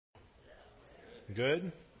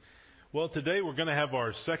Good. Well, today we're going to have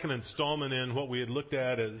our second installment in what we had looked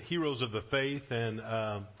at as Heroes of the Faith, and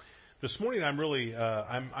this morning I'm really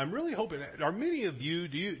hoping. Are many of you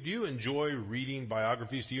do you enjoy reading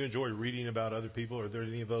biographies? Do you enjoy reading about other people? Are there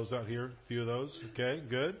any of those out here? A few of those. Okay,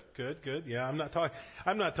 good. Yeah, I'm not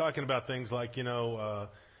talking about things like Oprah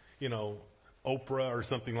or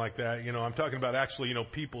something like that. I'm talking about actually,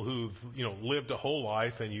 people who've, lived a whole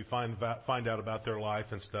life and you find out about their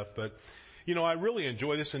life and stuff. But, I really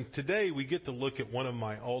enjoy this. And today we get to look at one of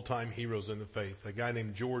my all-time heroes in the faith, a guy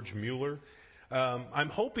named George Mueller. I'm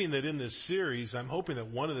hoping that in this series,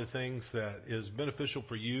 one of the things that is beneficial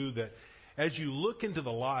for you, that as you look into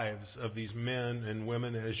the lives of these men and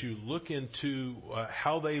women, as you look into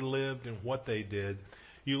how they lived and what they did,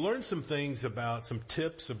 you learn some things about, some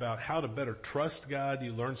tips about how to better trust God.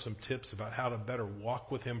 You learn some tips about how to better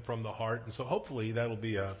walk with Him from the heart. And so hopefully that'll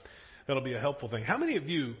be a helpful thing. How many of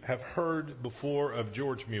you have heard before of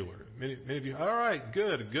George Mueller? Many of you. All right,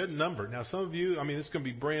 good, a good number. Now some of you, this is going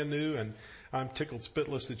to be brand new, and I'm tickled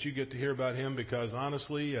spitless that you get to hear about him because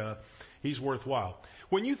honestly, he's worthwhile.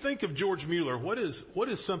 When you think of George Mueller, what is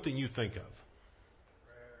something you think of?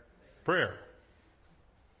 Prayer.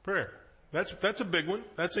 That's a big one.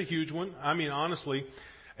 That's a huge one. Honestly,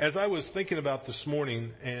 as I was thinking about this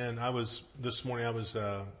morning, and I was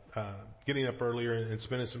getting up earlier and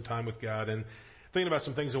spending some time with God and thinking about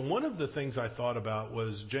some things. And one of the things I thought about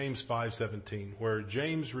was James 5:17, where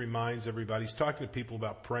James reminds everybody, he's talking to people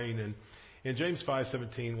about praying. And in James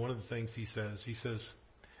 5:17, one of the things he says,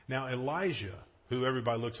 now Elijah, who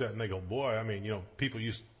everybody looks at and they go, boy,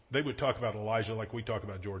 they would talk about Elijah like we talk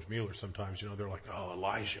about George Mueller sometimes. They're like, oh,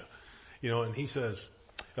 Elijah. And he says,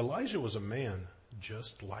 Elijah was a man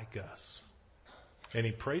just like us. And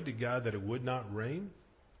he prayed to God that it would not rain,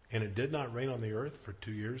 and it did not rain on the earth for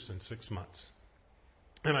 2 years and 6 months.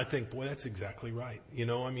 And I think, boy, that's exactly right.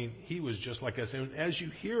 He was just like us. And as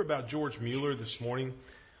you hear about George Mueller this morning,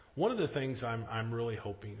 one of the things I'm really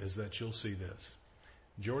hoping is that you'll see this.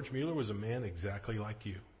 George Mueller was a man exactly like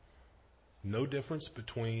you. No difference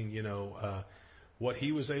between, what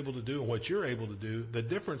he was able to do and what you're able to do. The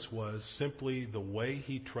difference was simply the way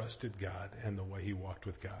he trusted God and the way he walked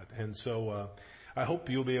with God. And so I hope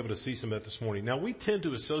you'll be able to see some of that this morning. Now, we tend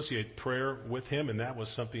to associate prayer with him, and that was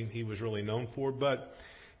something he was really known for, but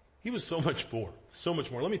he was so much more.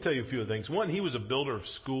 Let me tell you a few things. One, he was a builder of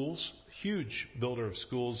schools, huge builder of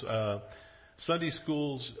schools, Sunday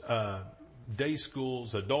schools, day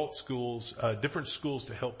schools, adult schools, different schools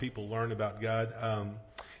to help people learn about God.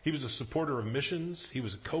 He was a supporter of missions. He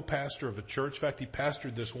was a co-pastor of a church. In fact, he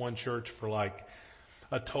pastored this one church for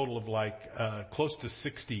a total of close to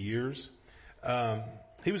 60 years.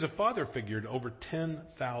 He was a father figure to over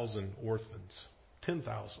 10,000 orphans.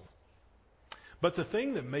 10,000. But the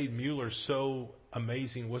thing that made Mueller so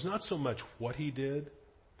amazing was not so much what he did,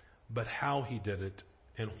 but how he did it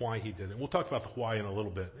and why he did it. We'll talk about the why in a little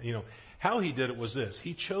bit. How he did it was this.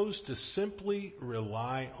 He chose to simply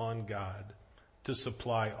rely on God to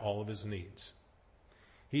supply all of his needs.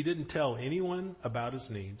 He didn't tell anyone about his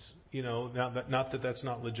needs. Not that that's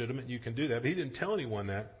not legitimate. You can do that. But he didn't tell anyone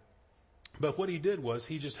that. But what he did was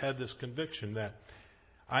he just had this conviction that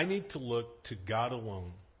I need to look to God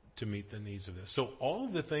alone to meet the needs of this. So all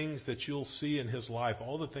of the things that you'll see in his life,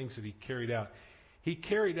 all the things that he carried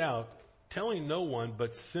out telling no one,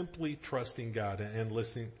 but simply trusting God and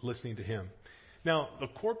listening to him. Now, the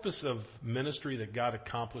corpus of ministry that God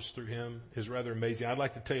accomplished through him is rather amazing. I'd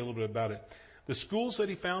like to tell you a little bit about it. The schools that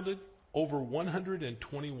he founded, over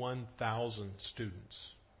 121,000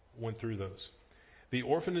 students went through those. The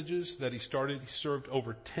orphanages that he started, he served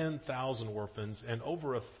over 10,000 orphans, and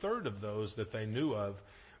over a third of those that they knew of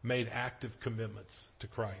made active commitments to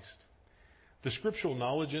Christ. The Scriptural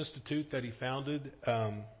Knowledge Institute that he founded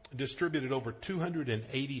distributed over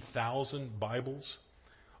 280,000 Bibles,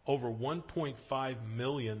 over 1.5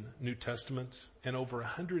 million New Testaments, and over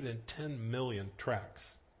 110 million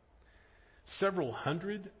tracts. Several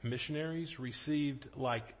hundred missionaries received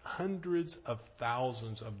hundreds of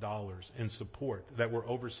thousands of dollars in support that were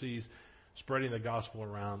overseas spreading the gospel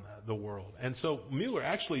around the world. And so Mueller,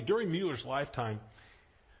 actually during Mueller's lifetime,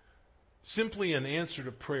 simply in answer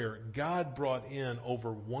to prayer, God brought in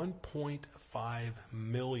over 1.5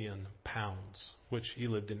 million pounds, which he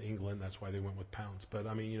lived in England. That's why they went with pounds. But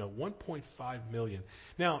 1.5 million.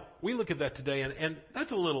 Now, we look at that today and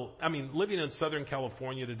that's a little, living in Southern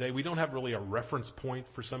California today, we don't have really a reference point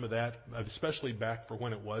for some of that, especially back for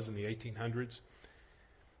when it was in the 1800s.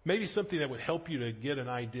 Maybe something that would help you to get an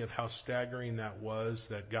idea of how staggering that was,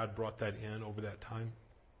 that God brought that in over that time.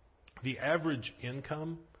 The average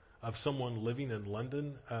income of someone living in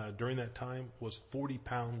London during that time was 40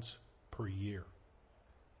 pounds per year.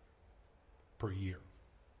 Per year.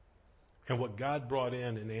 And what God brought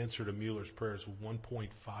in answer to Mueller's prayers was 1.5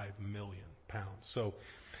 million pounds.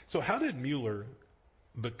 So how did Mueller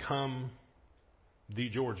become the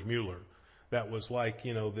George Mueller that was like,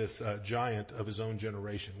 this giant of his own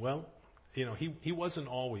generation? Well, he wasn't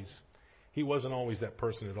always that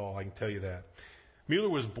person at all. I can tell you that. Mueller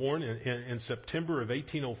was born in September of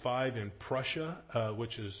 1805 in Prussia,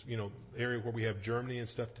 which is, the area where we have Germany and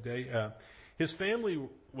stuff today. His family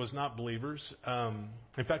was not believers.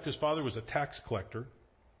 In fact, his father was a tax collector.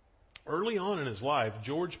 Early on in his life,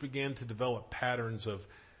 George began to develop patterns of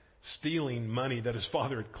stealing money that his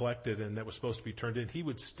father had collected and that was supposed to be turned in. He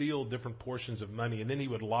would steal different portions of money and then he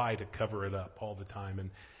would lie to cover it up all the time.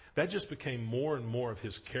 And that just became more and more of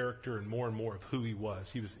his character and more of who he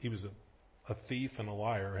was. He was a thief and a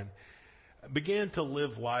liar, and began to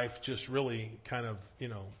live life just really kind of,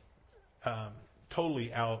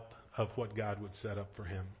 totally out of what God would set up for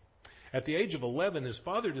him. At the age of 11, his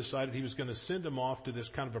father decided he was going to send him off to this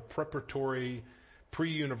kind of a preparatory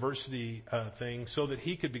pre-university thing so that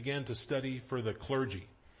he could begin to study for the clergy.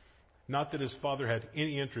 Not that his father had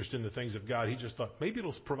any interest in the things of God. He just thought maybe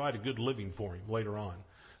it'll provide a good living for him later on.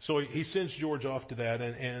 So he sends George off to that.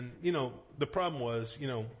 And the problem was,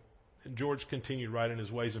 George continued right in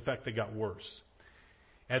his ways. In fact, they got worse.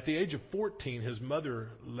 At the age of 14, his mother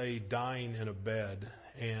lay dying in a bed.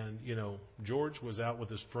 And, George was out with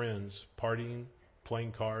his friends, partying,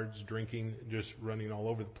 playing cards, drinking, just running all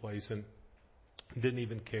over the place, and didn't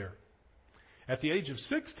even care. At the age of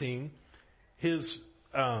 16, his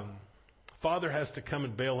father has to come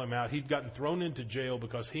and bail him out. He'd gotten thrown into jail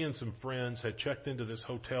because he and some friends had checked into this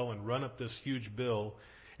hotel and run up this huge bill,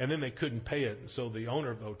 and then they couldn't pay it. And so the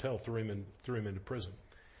owner of the hotel threw him into prison.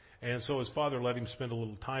 And so his father let him spend a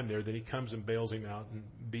little time there. Then he comes and bails him out and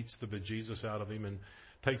beats the bejesus out of him and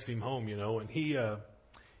takes him home, and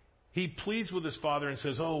he pleads with his father and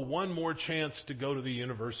says, one more chance to go to the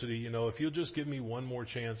university, if you'll just give me one more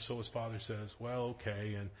chance. So his father says, well,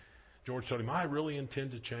 okay. And George told him, I really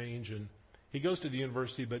intend to change. And he goes to the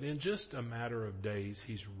university, but in just a matter of days,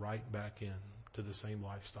 he's right back in to the same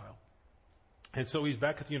lifestyle. And so he's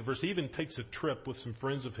back at the university. He even takes a trip with some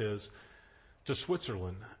friends of his to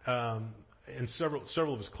Switzerland, and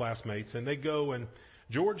several of his classmates. And they go, and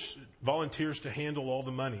George volunteers to handle all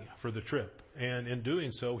the money for the trip. And in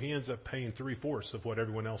doing so, he ends up paying 3/4 of what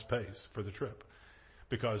everyone else pays for the trip,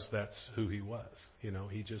 because that's who he was.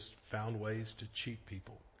 He just found ways to cheat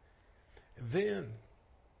people. Then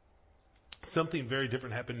something very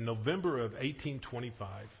different happened in November of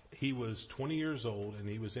 1825. He was 20 years old and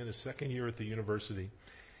he was in his second year at the university.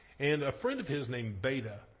 And a friend of his named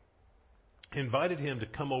Beta invited him to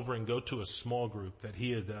come over and go to a small group that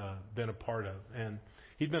he had been a part of. And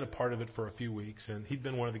he'd been a part of it for a few weeks, and he'd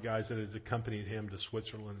been one of the guys that had accompanied him to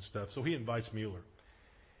Switzerland and stuff. So he invites Mueller.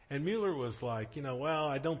 And Mueller was like, well,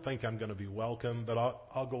 I don't think I'm going to be welcome, but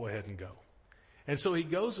I'll go ahead and go. And so he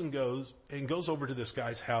goes over to this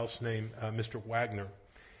guy's house named Mr. Wagner.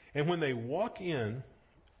 And when they walk in,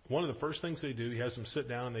 one of the first things they do, he has them sit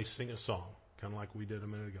down and they sing a song, kind of like we did a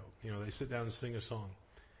minute ago. They sit down and sing a song.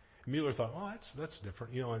 Mueller thought, that's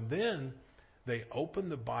different, and then they open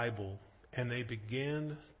the Bible and they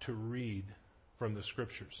begin to read from the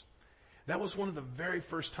scriptures. That was one of the very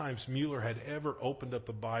first times Mueller had ever opened up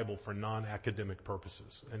the Bible for non-academic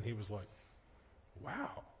purposes. And he was like,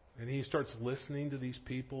 wow. And he starts listening to these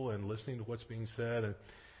people and listening to what's being said. And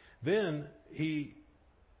then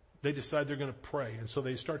they decide they're going to pray. And so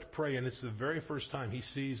they start to pray. And it's the very first time he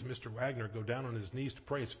sees Mr. Wagner go down on his knees to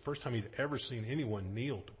pray. It's the first time he'd ever seen anyone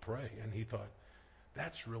kneel to pray. And he thought,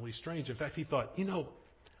 that's really strange. In fact, he thought,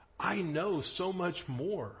 I know so much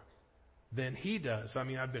more than he does. I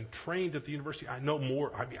mean, I've been trained at the university. I know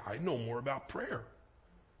more. I know more about prayer.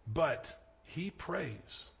 But he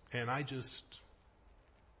prays. And I just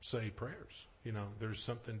say prayers. There's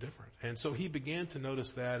something different. And so he began to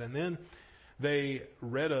notice that. And then they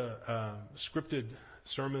read a scripted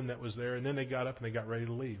sermon that was there, and then they got up and they got ready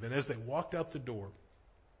to leave. And as they walked out the door,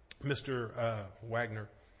 Mr. Wagner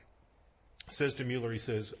says to Mueller, he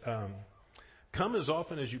says, come as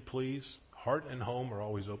often as you please. Heart and home are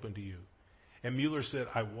always open to you. And Mueller said,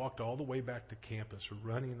 I walked all the way back to campus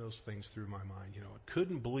running those things through my mind. I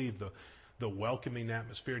couldn't believe the welcoming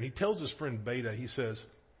atmosphere. And he tells his friend Beta, he says,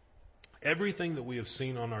 everything that we have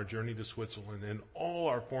seen on our journey to Switzerland and all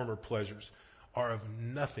our former pleasures are of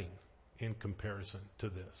nothing in comparison to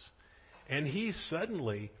this. And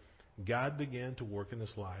God began to work in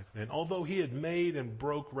his life. And although he had made and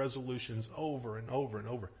broke resolutions over and over and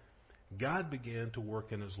over, God began to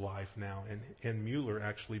work in his life now, and Mueller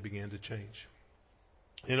actually began to change.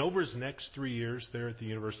 And over his next 3 years there at the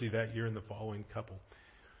university, that year and the following couple,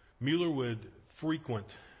 Mueller would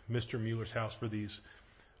frequent Mr. Mueller's house for these,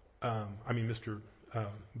 Mr.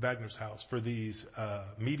 Wagner's house for these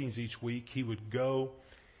meetings each week. He would go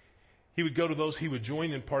to those. He would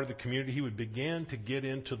join in part of the community. He would begin to get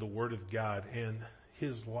into the Word of God, and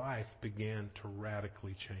his life began to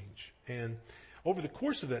radically change. And over the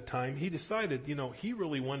course of that time, he decided, he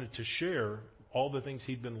really wanted to share all the things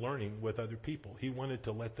he'd been learning with other people. He wanted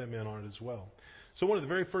to let them in on it as well. So one of the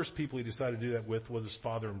very first people he decided to do that with was his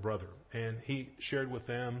father and brother. And he shared with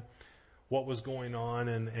them what was going on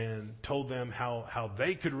and told them how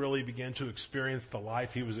they could really begin to experience the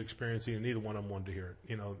life he was experiencing, and neither one of them wanted to hear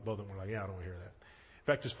it. Both of them were like, yeah, I don't want to hear that. In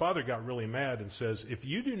fact, his father got really mad and says, if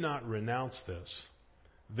you do not renounce this,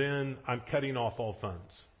 then I'm cutting off all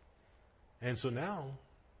funds. And so now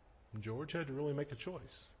George had to really make a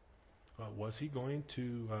choice. Was he going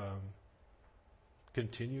to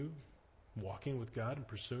continue walking with God and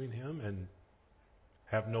pursuing him and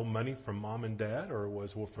have no money from mom and dad, or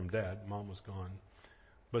from dad, mom was gone.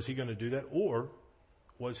 Was he going to do that, or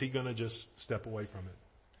was he going to just step away from it?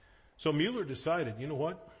 So Mueller decided, you know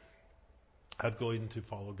what? I'd go in to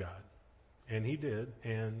follow God. And he did,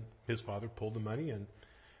 and his father pulled the money, and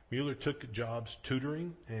Mueller took jobs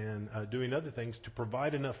tutoring and doing other things to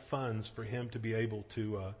provide enough funds for him to be able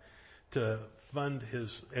to fund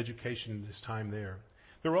his education and his time there.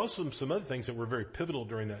 There were also some other things that were very pivotal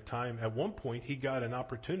during that time. At one point, he got an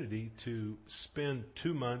opportunity to spend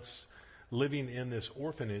 2 months living in this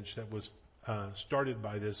orphanage that was started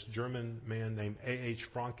by this German man named A.H.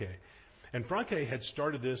 Franke. And Franke had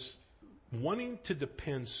started this wanting to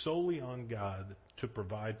depend solely on God to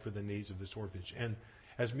provide for the needs of this orphanage. And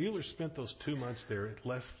as Mueller spent those 2 months there, it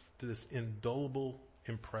left this indelible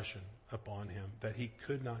impression upon him that he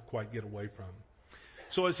could not quite get away from.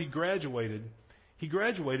 So as he graduated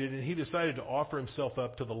and he decided to offer himself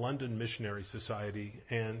up to the London Missionary Society,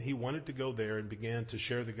 and he wanted to go there and began to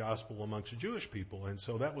share the gospel amongst the Jewish people. And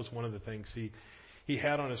so that was one of the things he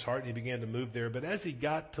had on his heart, and he began to move there. But as he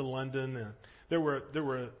got to London, there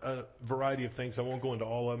were a variety of things. I won't go into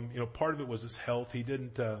all of them. Part of it was his health. He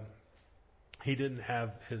didn't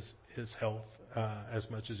have his health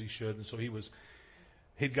as much as he should, and so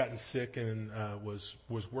he'd gotten sick and was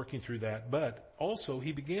working through that. But also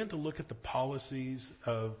he began to look at the policies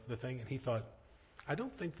of the thing, and he thought, I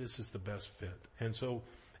don't think this is the best fit. And so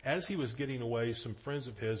as he was getting away, some friends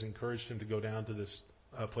of his encouraged him to go down to this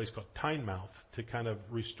place called Tynemouth to kind of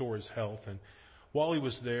restore his health. And while he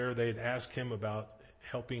was there, they had asked him about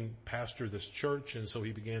helping pastor this church, and so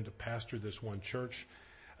he began to pastor this one church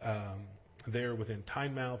there within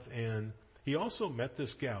Tynemouth. And he also met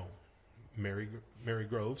this gal, Mary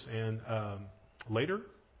Groves, and later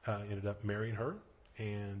ended up marrying her.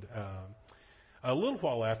 And a little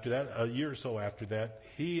while after that, a year or so after that,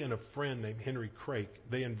 he and a friend named Henry Craik,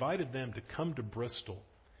 they invited them to come to Bristol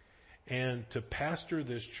and to pastor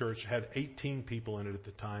this church. It had 18 people in it at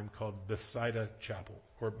the time, called Bethesda Chapel.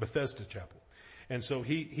 And so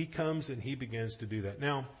he comes and he begins to do that.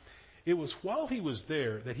 Now, it was while he was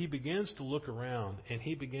there that he begins to look around and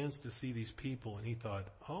he begins to see these people, and he thought,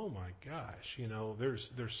 oh my gosh,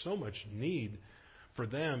 there's so much need for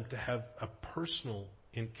them to have a personal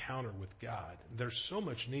encounter with God. There's so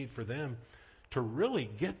much need for them to really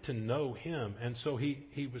get to know him. And so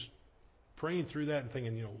he was praying through that and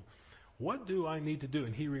thinking, what do I need to do?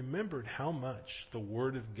 And he remembered how much the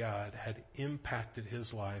Word of God had impacted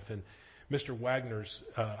his life and Mr. Wagner's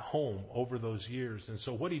home over those years. And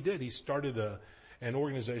so what he did, he started an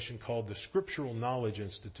organization called the Scriptural Knowledge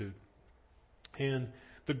Institute. And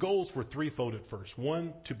the goals were threefold at first.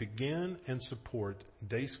 One, to begin and support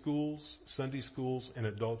day schools, Sunday schools, and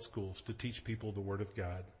adult schools to teach people the Word of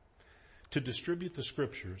God, to distribute the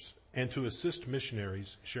Scriptures, and to assist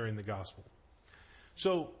missionaries sharing the gospel.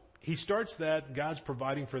 So he starts that, God's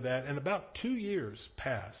providing for that, and about 2 years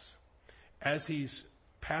pass as he's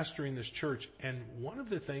pastoring this church. And one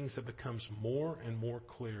of the things that becomes more and more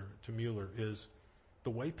clear to Mueller is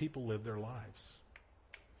the way people live their lives.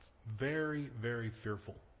 Very, very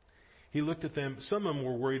fearful. He looked at them. Some of them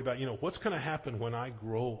were worried about, what's going to happen when I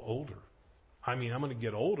grow older? I'm going to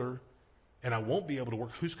get older and I won't be able to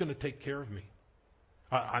work. Who's going to take care of me?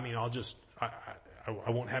 I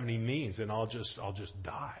won't have any means, and I'll just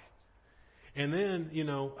die. And then,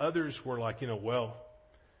 others were like, well,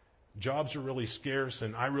 jobs are really scarce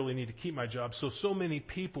and I really need to keep my job. So many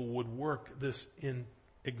people would work this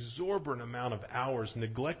exorbitant amount of hours,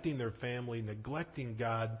 neglecting their family, neglecting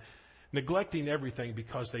God, neglecting everything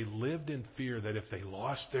because they lived in fear that if they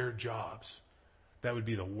lost their jobs, that would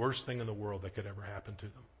be the worst thing in the world that could ever happen to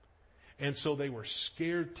them. And so they were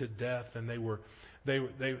scared to death, and they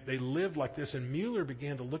lived like this. And Mueller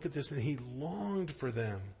began to look at this, and he longed for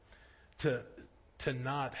them to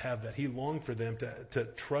not have that. He longed for them to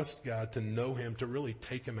trust God, to know Him, to really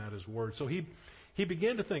take Him at His word. So he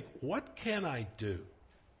began to think, what can I do?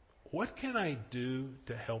 What can I do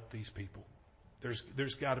to help these people?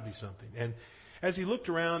 There's got to be something. And as he looked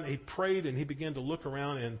around, he prayed, and he began to look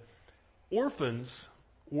around, and orphans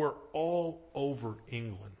were all over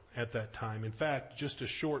England at that time. In fact, just a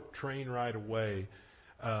short train ride away,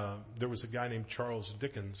 there was a guy named Charles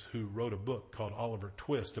Dickens who wrote a book called Oliver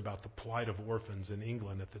Twist about the plight of orphans in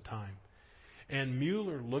England at the time. And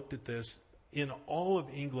Mueller looked at this. In all of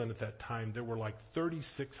England at that time, there were like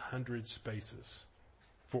 3,600 spaces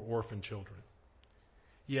for orphan children.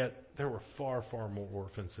 Yet there were far, far more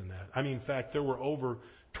orphans than that. I mean, in fact, there were over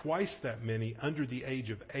twice that many under the age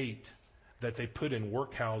of 8 that they put in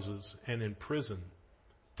workhouses and in prison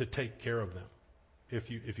to take care of them, if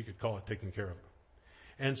you could call it taking care of them.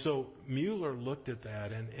 And so Mueller looked at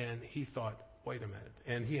that, and he thought, wait a minute.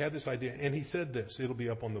 And he had this idea, and he said this, it'll be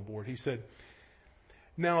up on the board. He said,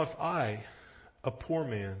 now if I, a poor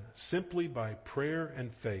man, simply by prayer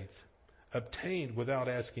and faith, obtained without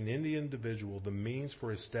asking any individual the means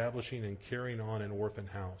for establishing and carrying on an orphan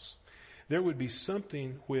house, there would be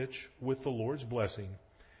something which, with the Lord's blessing,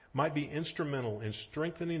 might be instrumental in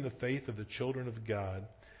strengthening the faith of the children of God,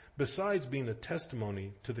 besides being a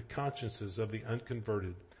testimony to the consciences of the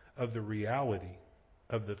unconverted of the reality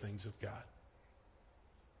of the things of God.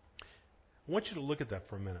 I want you to look at that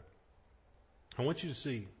for a minute. I want you to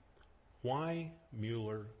see why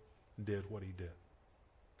Mueller did what he did.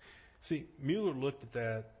 See, Mueller looked at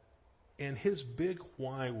that, and his big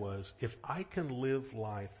why was, if I can live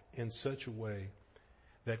life in such a way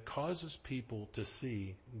that causes people to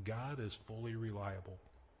see God is fully reliable,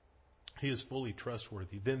 He is fully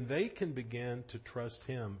trustworthy, then they can begin to trust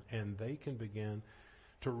Him, and they can begin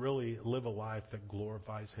to really live a life that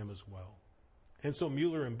glorifies Him as well. And so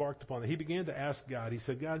Mueller embarked upon it. He began to ask God, he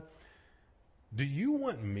said, God, do you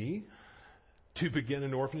want me to begin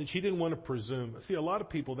an orphanage? He didn't want to presume. See, a lot of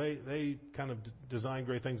people, they kind of design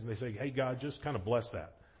great things, and they say, hey, God, just kind of bless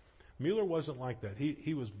that. Mueller wasn't like that.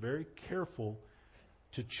 He was very careful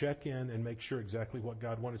to check in and make sure exactly what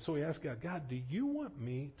God wanted. So he asked God, God, do you want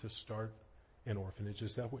me to start an orphanage?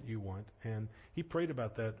 Is that what you want? And he prayed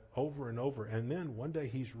about that over and over. And then one day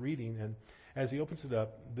he's reading, and as he opens it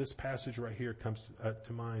up, this passage right here comes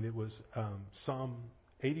to mind. It was Psalm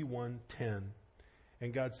 81:10.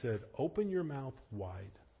 And God said, open your mouth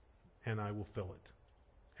wide, and I will fill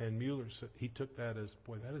it. And Mueller said, he took that as,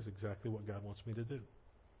 boy, that is exactly what God wants me to do.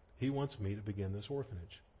 He wants me to begin this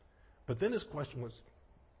orphanage. But then his question was,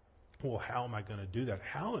 well, how am I going to do that?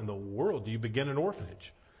 How in the world do you begin an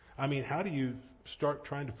orphanage? I mean, how do you start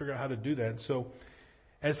trying to figure out how to do that? And so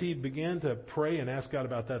as he began to pray and ask God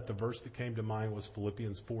about that, the verse that came to mind was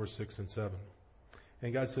Philippians 4:6-7.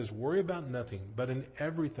 And God says, worry about nothing, but in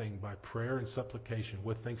everything by prayer and supplication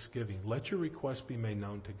with thanksgiving, let your requests be made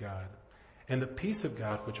known to God. And the peace of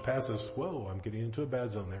God, which passes, whoa, I'm getting into a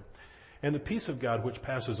bad zone there. And the peace of God, which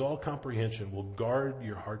passes all comprehension, will guard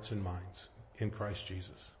your hearts and minds in Christ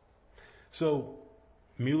Jesus. So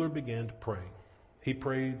Mueller began to pray. He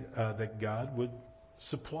prayed that God would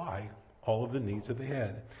supply all of the needs that they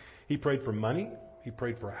had. He prayed for money. He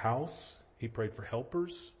prayed for a house. He prayed for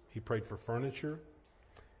helpers. He prayed for furniture.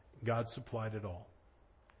 God supplied it all.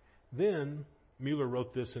 Then Mueller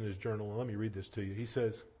wrote this in his journal, and let me read this to you. He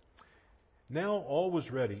says, now all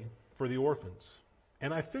was ready for the orphans,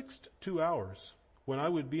 and I fixed 2 hours when I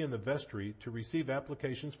would be in the vestry to receive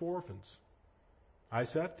applications for orphans. I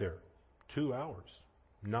sat there 2 hours.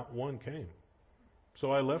 Not one came.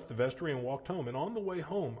 So I left the vestry and walked home, and on the way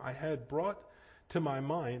home I had brought to my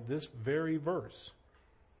mind this very verse.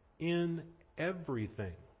 In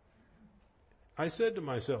everything. I said to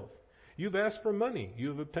myself, you've asked for money, you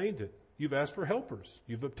have obtained it. You've asked for helpers,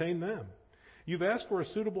 you've obtained them. You've asked for a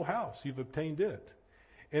suitable house, you've obtained it.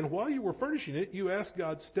 And while you were furnishing it, you asked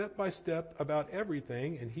God step by step about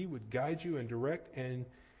everything, and He would guide you and direct, and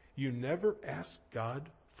you never asked God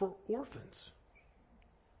for orphans.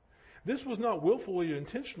 This was not willfully or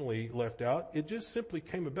intentionally left out. It just simply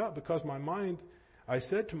came about because I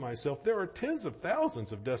said to myself, there are tens of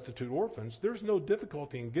thousands of destitute orphans. There's no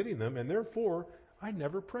difficulty in getting them, and therefore I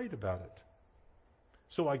never prayed about it.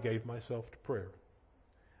 So I gave myself to prayer.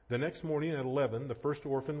 The next morning at 11, the first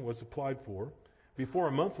orphan was applied for. Before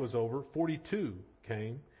a month was over, 42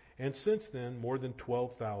 came, and since then more than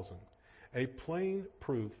 12,000. a plain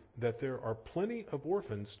proof that there are plenty of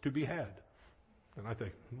orphans to be had. And I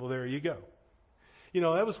think, well, there you go.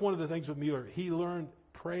 That was one of the things with Mueller. He learned,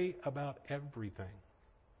 pray about everything.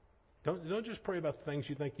 Don't just pray about the things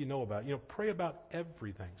you think you know about. Pray about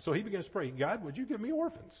everything. So he begins to pray, God, would you give me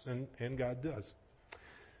orphans? And God does.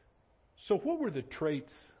 So what were the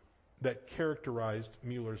traits that characterized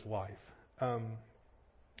Mueller's life?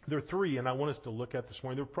 There are three, and I want us to look at this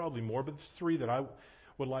morning. There are probably more, but there's three that I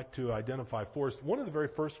would like to identify for us. One of the very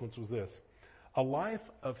first ones was this: a life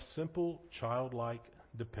of simple, childlike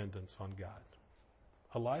dependence on God.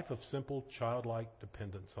 A life of simple, childlike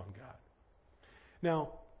dependence on God. Now,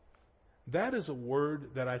 that is a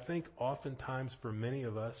word that I think oftentimes for many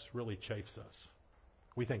of us really chafes us.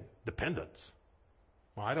 We think, dependence.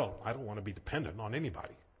 Well, I don't want to be dependent on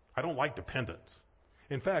anybody. I don't like dependence.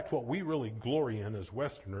 In fact, what we really glory in as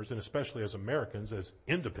Westerners, and especially as Americans, is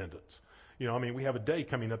independence. We have a day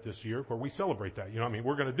coming up this year where we celebrate that.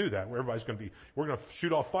 We're going to do that, where we're going to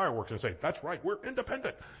shoot off fireworks and say, that's right, we're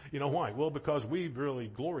independent. Why? Well, because we really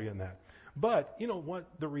glory in that. But, you know what?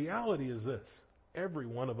 The reality is this. Every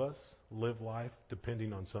one of us live life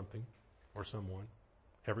depending on something or someone.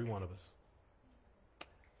 Every one of us.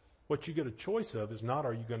 What you get a choice of is not,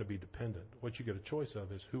 are you going to be dependent? What you get a choice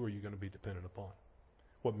of is, who are you going to be dependent upon?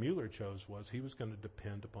 What Mueller chose was he was going to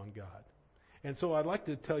depend upon God. And so I'd like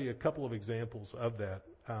to tell you a couple of examples of that,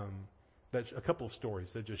 a couple of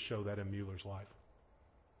stories that just show that in Mueller's life.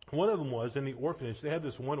 One of them was in the orphanage. They had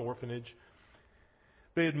this one orphanage.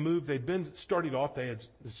 They had moved, they had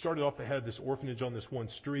this orphanage on this one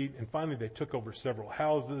street, and finally they took over several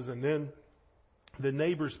houses, and then the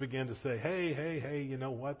neighbors began to say, hey, you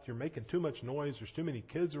know what, you're making too much noise, there's too many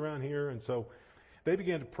kids around here, and so they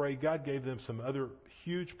began to pray. God gave them some other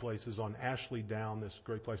huge places on Ashley Down, this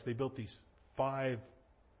great place. They built these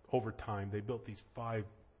over time, they built these 5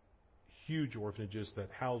 huge orphanages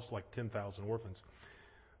that housed like 10,000 orphans.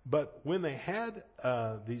 But when they had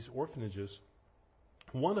these orphanages,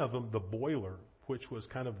 one of them, the boiler, which was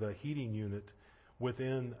kind of the heating unit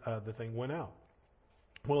within the thing, went out.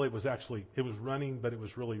 Well, it was running, but it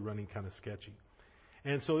was really running kind of sketchy.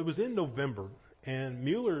 And so it was in November, and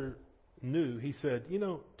Mueller knew, he said,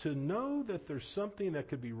 to know that there's something that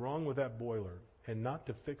could be wrong with that boiler and not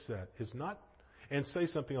to fix that is not, and say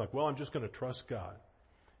something like, well, I'm just going to trust God.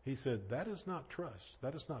 He said, that is not trust.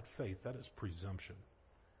 That is not faith. That is presumption.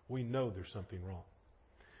 We know there's something wrong.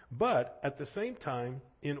 But at the same time,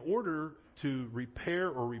 in order to repair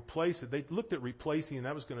or replace it, they looked at replacing, and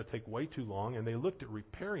that was going to take way too long, and they looked at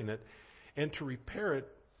repairing it. And to repair it,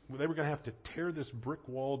 they were going to have to tear this brick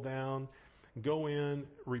wall down, go in,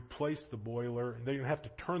 replace the boiler, and they're going to have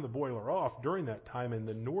to turn the boiler off during that time, and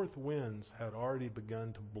the north winds had already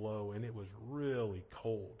begun to blow, and it was really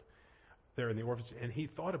cold there in the orphanage. And he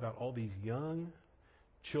thought about all these young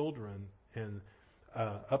children and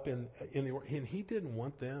up in the, and he didn't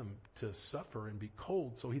want them to suffer and be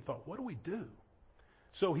cold. So he thought, what do we do?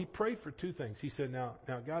 So he prayed for 2 things. He said, now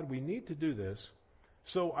God, we need to do this.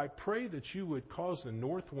 So I pray that you would cause the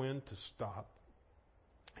north wind to stop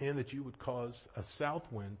and that you would cause a south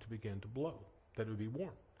wind to begin to blow, that it would be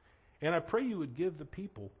warm. And I pray you would give the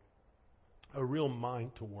people a real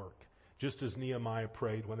mind to work. Just as Nehemiah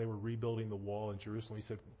prayed when they were rebuilding the wall in Jerusalem, he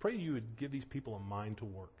said, pray you would give these people a mind to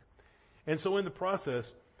work. And so in the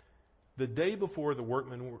process, the day before the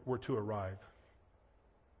workmen were to arrive,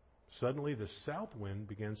 suddenly the south wind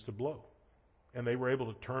begins to blow. And they were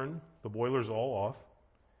able to turn the boilers all off.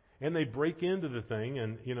 And they break into the thing,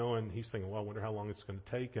 and and he's thinking, well, I wonder how long it's going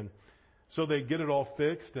to take. And so they get it all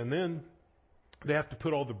fixed, and then they have to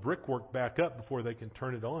put all the brickwork back up before they can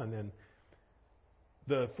turn it on. And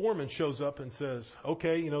the foreman shows up and says,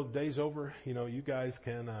 okay, the day's over. You guys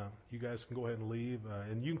can go ahead and leave,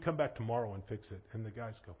 and you can come back tomorrow and fix it. And the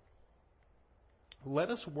guys go,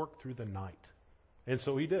 let us work through the night. And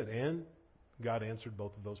so he did, and God answered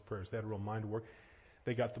both of those prayers. They had a real mind to work.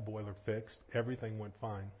 They got the boiler fixed. Everything went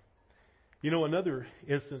fine. Another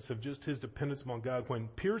instance of just his dependence upon God, when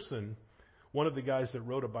Pearson, one of the guys that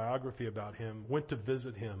wrote a biography about him, went to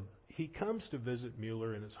visit him, he comes to visit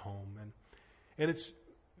Mueller in his home. And it's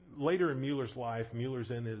later in Mueller's life. Mueller's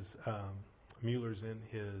in his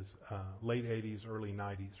late 80s, early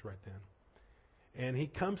 90s right then. And he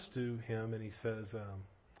comes to him and he says,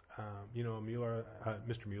 Mueller,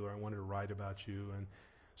 Mr. Mueller, I wanted to write about you. And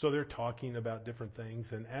so they're talking about different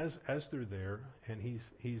things. And as they're there and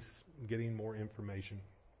he's getting more information,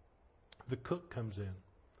 the cook comes in,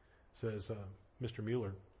 says, Mr.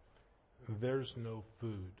 Mueller, there's no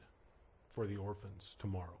food for the orphans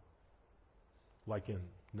tomorrow. Like in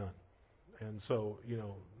none. And so,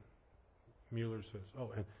 Mueller says,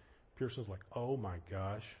 oh, and Pearson's like, oh my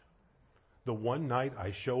gosh. The one night I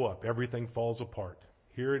show up, everything falls apart.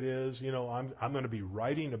 Here it is, I'm going to be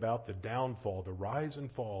writing about the downfall, the rise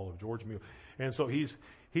and fall of George Mueller. And so he's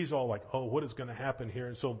all like, oh, what is going to happen here?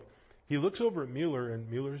 And so he looks over at Mueller, and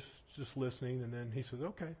Mueller's just listening, and then he says,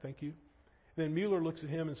 okay, thank you. And then Mueller looks at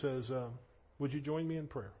him and says, would you join me in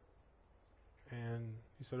prayer? And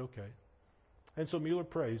he said, okay. And so Mueller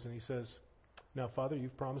prays, and he says, now, Father,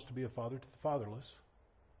 you've promised to be a father to the fatherless.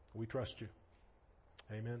 We trust you.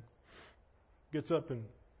 Amen. Gets up, and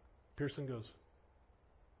Pearson goes,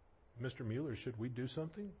 Mr. Mueller, should we do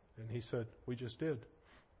something? And he said, we just did.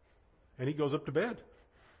 And he goes up to bed.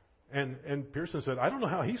 And Pearson said, I don't know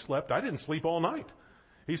how he slept. I didn't sleep all night.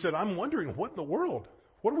 He said, I'm wondering, what in the world?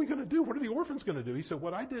 What are we going to do? What are the orphans going to do? He said,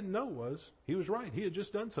 what I didn't know was, he was right. He had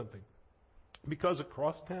just done something. Because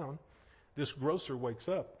across town, this grocer wakes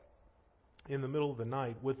up in the middle of the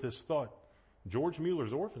night with this thought, George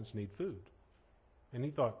Mueller's orphans need food. And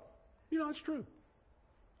he thought, it's true.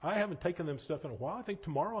 I haven't taken them stuff in a while. I think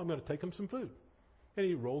tomorrow I'm going to take them some food. And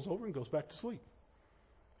he rolls over and goes back to sleep.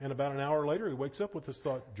 And about an hour later, he wakes up with this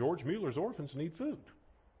thought, George Mueller's orphans need food.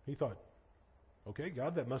 He thought, okay,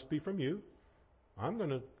 God, that must be from you. I'm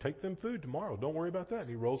going to take them food tomorrow. Don't worry about that. And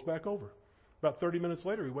he rolls back over. About 30 minutes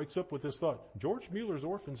later, he wakes up with this thought, George Mueller's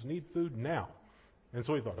orphans need food now. And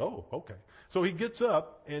so he thought, oh, okay. So he gets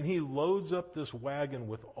up and he loads up this wagon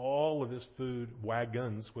with all of his food,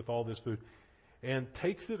 wagons with all this food, and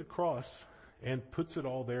takes it across and puts it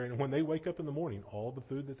all there. And when they wake up in the morning, all the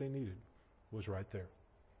food that they needed was right there.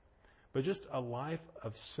 But just a life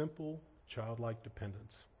of simple, childlike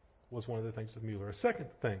dependence was one of the things of Mueller. A second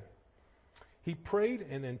thing, he prayed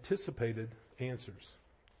and anticipated answers.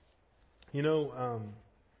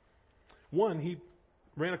 One, he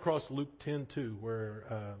ran across Luke 10:2,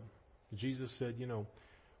 where Jesus said,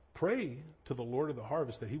 pray to the Lord of the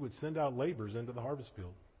harvest that he would send out laborers into the harvest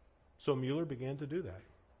field. So Mueller began to do that.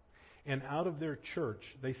 And out of their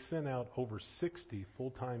church, they sent out over 60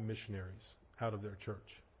 full-time missionaries out of their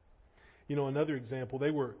church. Another example,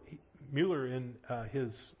 Mueller in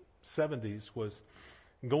his 70s was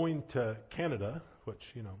going to Canada,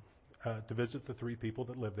 which, to visit the 3 people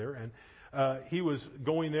that lived there. And he was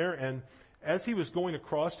going there, and as he was going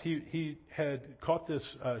across, he had caught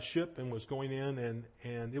this ship and was going in,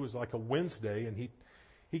 and it was like a Wednesday, and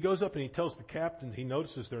he goes up and he tells the captain, he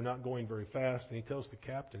notices they're not going very fast, and he tells the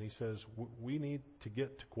captain, he says, we need to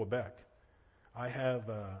get to Quebec. I have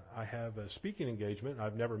a speaking engagement.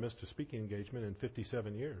 I've never missed a speaking engagement in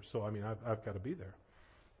 57 years. So, I've got to be there.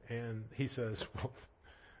 And he says, well,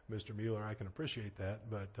 Mr. Mueller, I can appreciate that,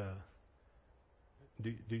 but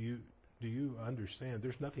do you understand?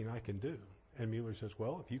 There's nothing I can do. And Mueller says,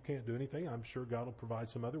 well, if you can't do anything, I'm sure God will provide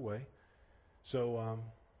some other way. So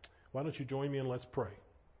why don't you join me and let's pray?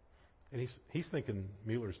 And he's thinking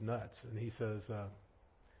Mueller's nuts. And he says,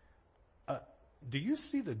 do you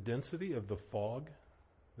see the density of the fog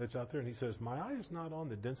that's out there? And he says, my eye is not on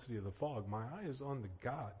the density of the fog. My eye is on the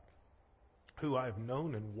God who I've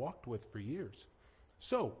known and walked with for years.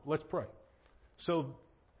 So let's pray. So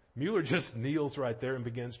Mueller just kneels right there and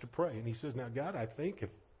begins to pray. And he says, now, God, I think if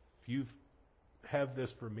you have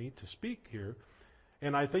this for me to speak here,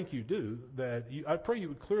 and I think you do, I pray you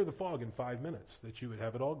would clear the fog in 5 minutes, that you would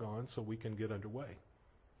have it all gone so we can get underway.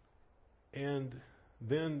 And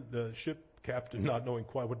then the ship captain, not knowing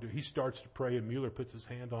quite what to do, he starts to pray, and Mueller puts his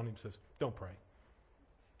hand on him and says, don't pray.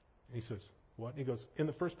 And he says, what? And he goes, in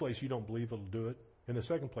the first place, you don't believe it'll do it. In the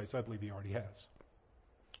second place, I believe he already has.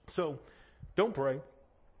 So don't pray.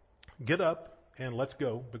 Get up and let's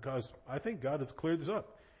go, because I think God has cleared this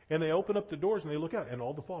up. And they open up the doors and they look out, and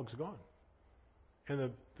all the fog's gone.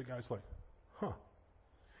 And the guy's like, huh.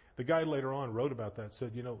 The guy later on wrote about that,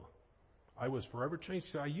 said, I was forever changed.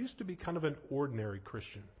 He said, I used to be kind of an ordinary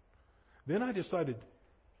Christian. Then I decided,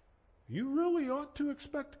 you really ought to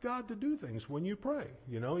expect God to do things when you pray.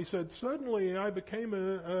 He said, suddenly I became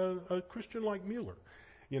a Christian like Mueller.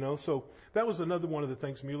 So that was another one of the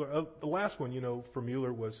things Mueller, the last one, for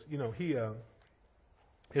Mueller was, he,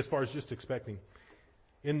 as far as just expecting.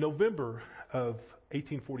 In November of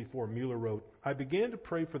 1844, Mueller wrote, I began to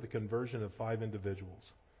pray for the conversion of 5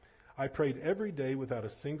 individuals. I prayed every day without a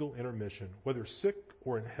single intermission, whether sick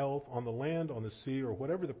or in health, on the land, on the sea, or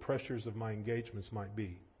whatever the pressures of my engagements might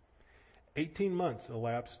be. 18 months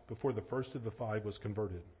elapsed before the first of the 5 was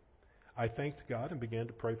converted. I thanked God and began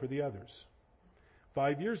to pray for the others.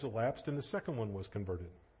 5 years elapsed and the second one was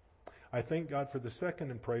converted. I thanked God for the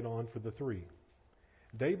second and prayed on for the 3.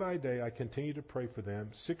 Day by day I continued to pray for them.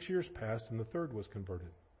 6 years passed and the third was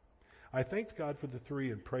converted. I thanked God for the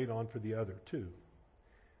 3 and prayed on for the other 2.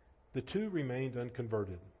 The 2 remained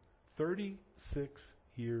unconverted. 36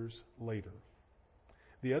 years later,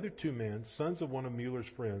 the other two men, sons of one of Mueller's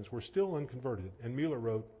friends, were still unconverted, and Mueller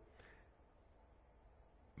wrote,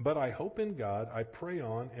 "But I hope in God, I pray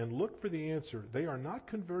on and look for the answer. They are not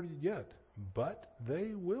converted yet, but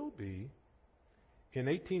they will be." In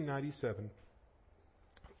 1897,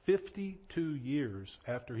 52 years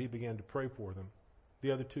after he began to pray for them,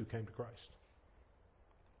 the other two came to Christ.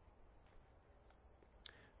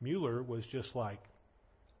 Mueller was just like,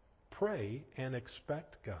 pray and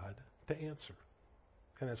expect God to answer.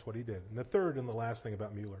 And that's what he did. And the third and the last thing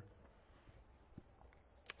about Mueller,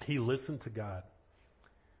 he listened to God.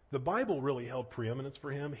 The Bible really held preeminence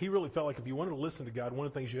for him. He really felt like if you wanted to listen to God, one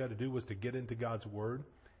of the things you had to do was to get into God's Word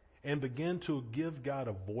and begin to give God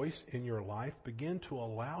a voice in your life. Begin to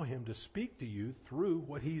allow him to speak to you through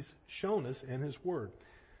what he's shown us in his Word.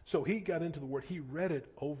 So he got into the Word. He read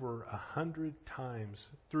it over 100 times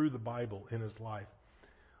through the Bible in his life.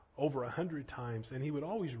 Over 100 times. And he would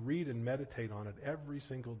always read and meditate on it every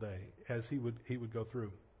single day as he would go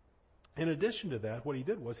through. In addition to that, what he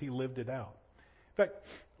did was he lived it out. In fact,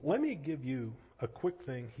 let me give you a quick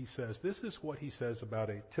thing he says. This is what he says about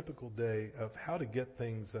a typical day of how to get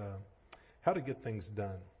things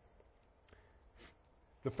done.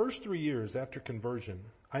 The first 3 years after conversion,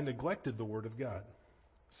 I neglected the Word of God.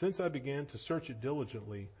 Since I began to search it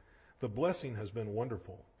diligently, the blessing has been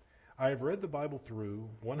wonderful. I have read the Bible through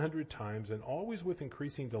 100 times and always with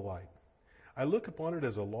increasing delight. I look upon it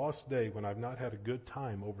as a lost day when I've not had a good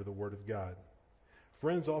time over the Word of God.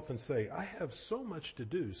 Friends often say, I have so much to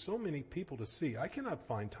do, so many people to see, I cannot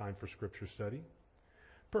find time for Scripture study.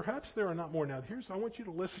 Perhaps there are not more. Now, I want you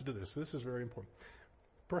to listen to this. This is very important.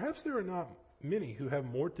 Perhaps there are not many who have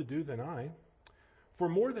more to do than I. For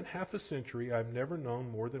more than half a century, I've never known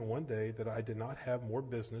more than one day that I did not have more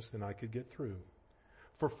business than I could get through.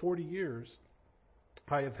 For 40 years,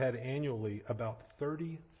 I have had annually about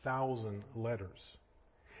 30,000 letters,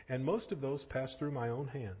 and most of those pass through my own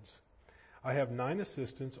hands. I have 9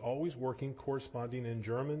 assistants, always working, corresponding in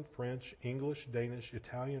German, French, English, Danish,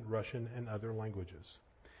 Italian, Russian, and other languages.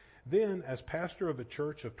 Then, as pastor of a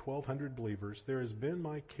church of 1,200 believers,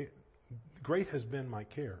 great has been my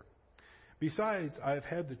care. Besides, I have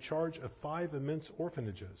had the charge of 5 immense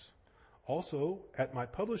orphanages. Also, at my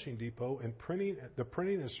publishing depot and the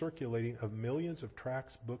printing and circulating of millions of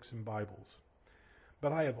tracts, books, and Bibles.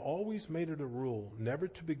 But I have always made it a rule never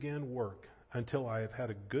to begin work until I have had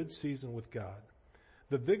a good season with God.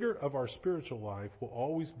 The vigor of our spiritual life will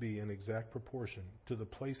always be in exact proportion to the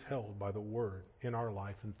place held by the Word in our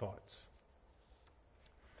life and thoughts.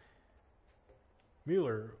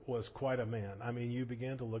 Mueller was quite a man. I mean, you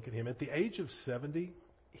began to look at him. At the age of 70,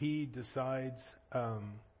 he decides,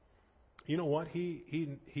 you know what?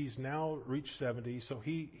 He's now reached 70, so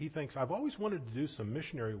he thinks, I've always wanted to do some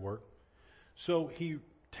missionary work. So he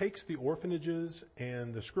takes the orphanages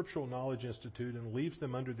and the Scriptural Knowledge Institute and leaves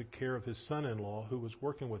them under the care of his son-in-law who was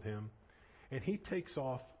working with him. And he takes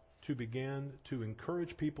off to begin to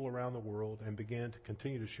encourage people around the world and began to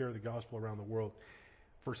continue to share the gospel around the world.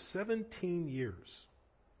 For 17 years,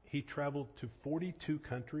 he traveled to 42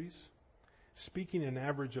 countries, speaking an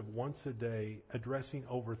average of once a day, addressing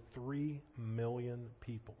over 3 million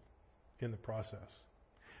people in the process.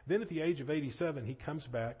 Then at the age of 87, he comes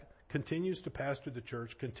back, continues to pastor the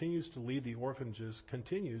church, continues to lead the orphanages,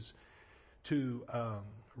 continues to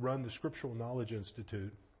run the Scriptural Knowledge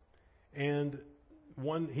Institute. And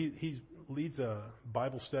he leads a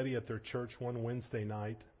Bible study at their church one Wednesday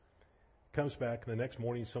night, comes back, and the next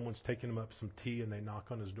morning someone's taking him up some tea, and they knock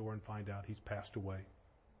on his door and find out he's passed away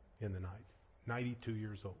in the night. 92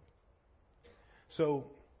 years old. So,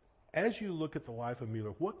 as you look at the life of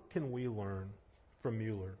Mueller, what can we learn from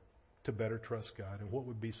Mueller to better trust God, and what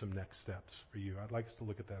would be some next steps for you? I'd like us to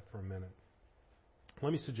look at that for a minute.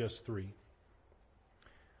 Let me suggest 3.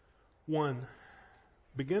 1,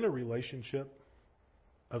 begin a relationship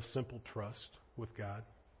of simple trust with God.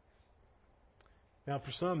 Now,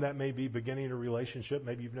 for some, that may be beginning a relationship.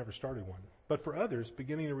 Maybe you've never started one. But for others,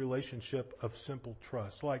 beginning a relationship of simple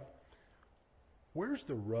trust. Like, where's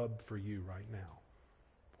the rub for you right now?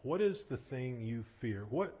 What is the thing you fear?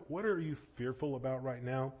 What are you fearful about right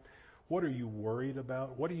now? What are you worried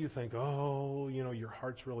about? What do you think, your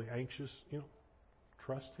heart's really anxious?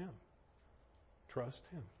 Trust Him. Trust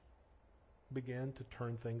Him. Begin to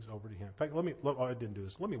turn things over to Him. In fact, I didn't do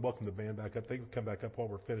this. Let me welcome the band back up. They can come back up while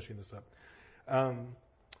we're finishing this up.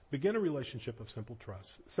 Begin a relationship of simple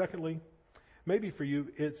trust. Secondly, maybe for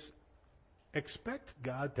you, it's expect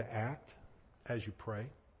God to act as you pray.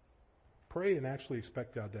 Pray and actually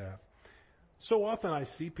expect God to act. So often I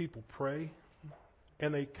see people pray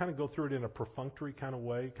and they kind of go through it in a perfunctory kind of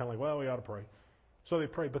way, kind of like, well, we ought to pray. So they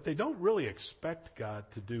pray, but they don't really expect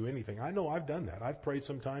God to do anything. I know I've done that. I've prayed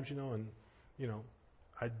sometimes, and,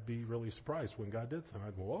 I'd be really surprised when God did something.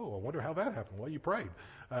 I'd go, whoa, I wonder how that happened. Well, you prayed.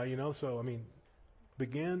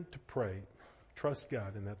 Begin to pray. Trust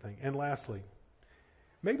God in that thing. And lastly,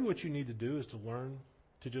 maybe what you need to do is to learn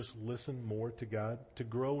to just listen more to God, to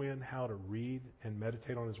grow in how to read and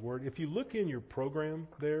meditate on His Word. If you look in your program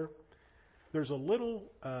there's a little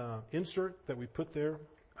insert that we put there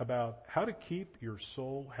about how to keep your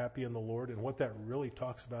soul happy in the Lord. And what that really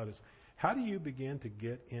talks about is how do you begin to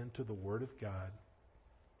get into the Word of God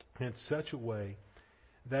in such a way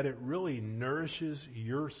that it really nourishes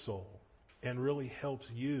your soul and really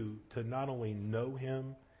helps you to not only know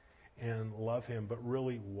Him and love Him, but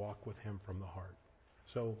really walk with Him from the heart.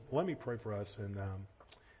 So let me pray for us, and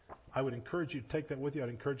I would encourage you to take that with you. I'd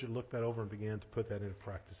encourage you to look that over and begin to put that into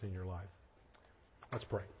practice in your life. Let's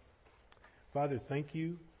pray. Father, thank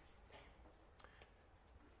you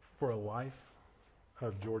for a life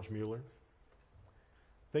of George Mueller.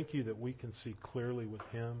 Thank you that we can see clearly with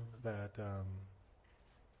him that,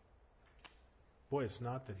 it's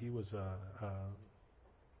not that he was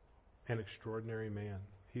an extraordinary man.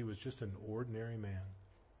 He was just an ordinary man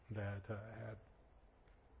that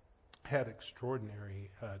had extraordinary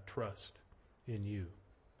trust in you.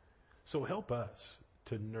 So help us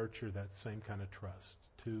to nurture that same kind of trust,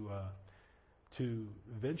 to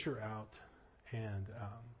venture out and,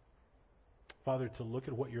 Father, to look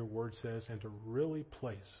at what your word says and to really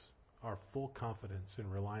place our full confidence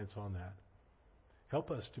and reliance on that.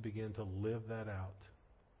 Help us to begin to live that out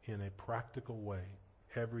in a practical way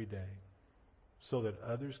every day so that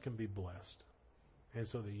others can be blessed and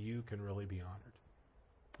so that you can really be honored.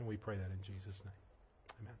 And we pray that in Jesus' name.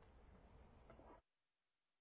 Amen.